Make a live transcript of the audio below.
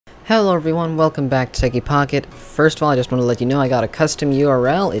Hello everyone, welcome back to Techie Pocket. First of all, I just want to let you know I got a custom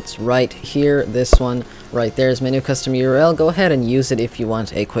URL. It's right here, this one right there is my new custom URL. Go ahead and use it if you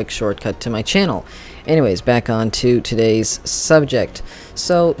want a quick shortcut to my channel. Anyways, back on to today's subject.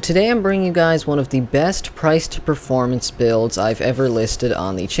 So today I'm bringing you guys one of the best price to performance builds I've ever listed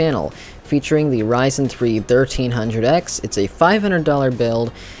on the channel, featuring the Ryzen 3 1300X. It's a $500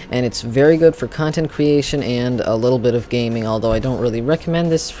 build, and it's very good for content creation and a little bit of gaming, although I don't really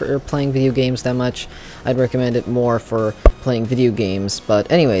recommend this for playing video games that much. I'd recommend it more for playing video games.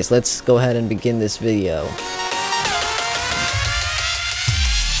 But anyways, let's go ahead and begin this video.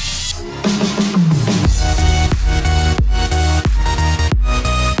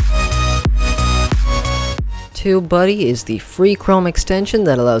 TubeBuddy is the free Chrome extension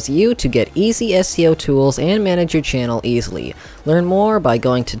that allows you to get easy SEO tools and manage your channel easily. Learn more by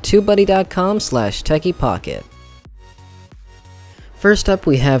going to tubebuddy.com/techiepocket. First up,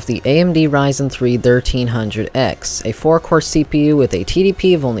 we have the AMD Ryzen 3 1300X, a 4-core CPU with a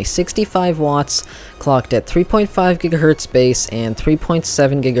TDP of only 65 watts, clocked at 3.5 GHz base and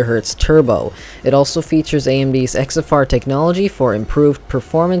 3.7 GHz turbo. It also features AMD's XFR technology for improved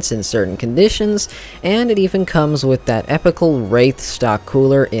performance in certain conditions, and it even comes with that epical Wraith stock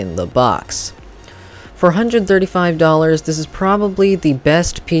cooler in the box. For $135, this is probably the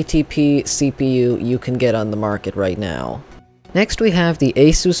best PTP CPU you can get on the market right now. Next we have the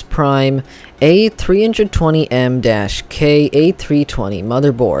Asus Prime A320M-K A320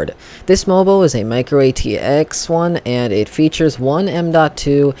 motherboard. This MOBO is a micro ATX one, and it features one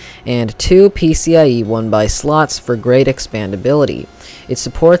M.2 and two PCIe 1x slots for great expandability. It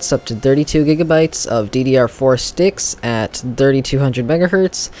supports up to 32 GB of DDR4 sticks at 3200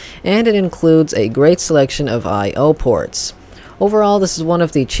 MHz, and it includes a great selection of I/O ports. Overall, this is one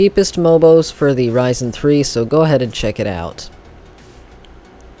of the cheapest MOBOs for the Ryzen 3, so go ahead and check it out.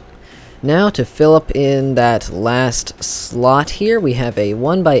 Now, to fill up in that last slot here, we have a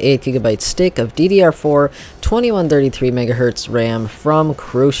 1x8 GB stick of DDR4 2133 MHz RAM from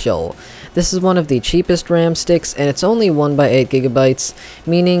Crucial. This is one of the cheapest RAM sticks, and it's only 1x8 GB,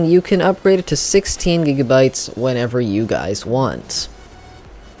 meaning you can upgrade it to 16 GB whenever you guys want.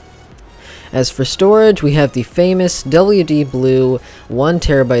 As for storage, we have the famous WD Blue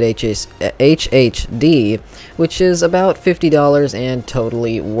 1TB HHD, which is about $50 and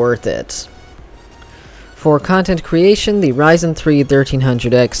totally worth it. For content creation, the Ryzen 3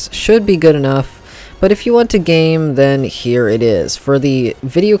 1300X should be good enough, but if you want to game, then here it is. For the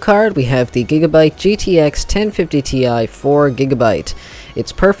video card, we have the Gigabyte GTX 1050 Ti 4GB.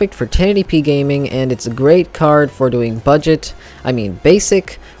 It's perfect for 1080p gaming, and it's a great card for doing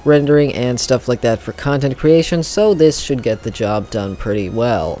basic rendering and stuff like that for content creation, so this should get the job done pretty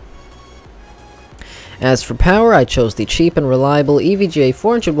well. As for power, I chose the cheap and reliable EVGA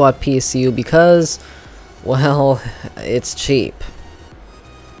 400W PSU because, well, it's cheap.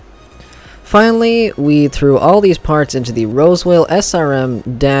 Finally, we threw all these parts into the Rosewell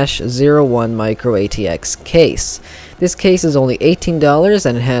SRM-01 Micro ATX case. This case is only $18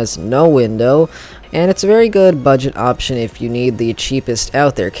 and it has no window, and it's a very good budget option if you need the cheapest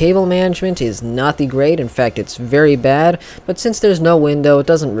out there. Cable management is not the great, in fact it's very bad, but since there's no window, it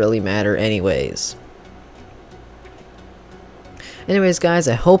doesn't really matter anyways. Anyways guys,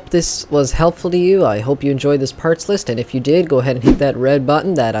 I hope this was helpful to you. I hope you enjoyed this parts list, and if you did, go ahead and hit that red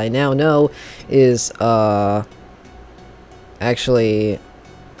button that I now know is, I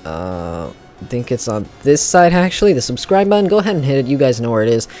think it's on this side actually, the subscribe button. Go ahead and hit it, you guys know where it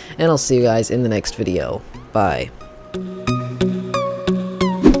is, and I'll see you guys in the next video. Bye.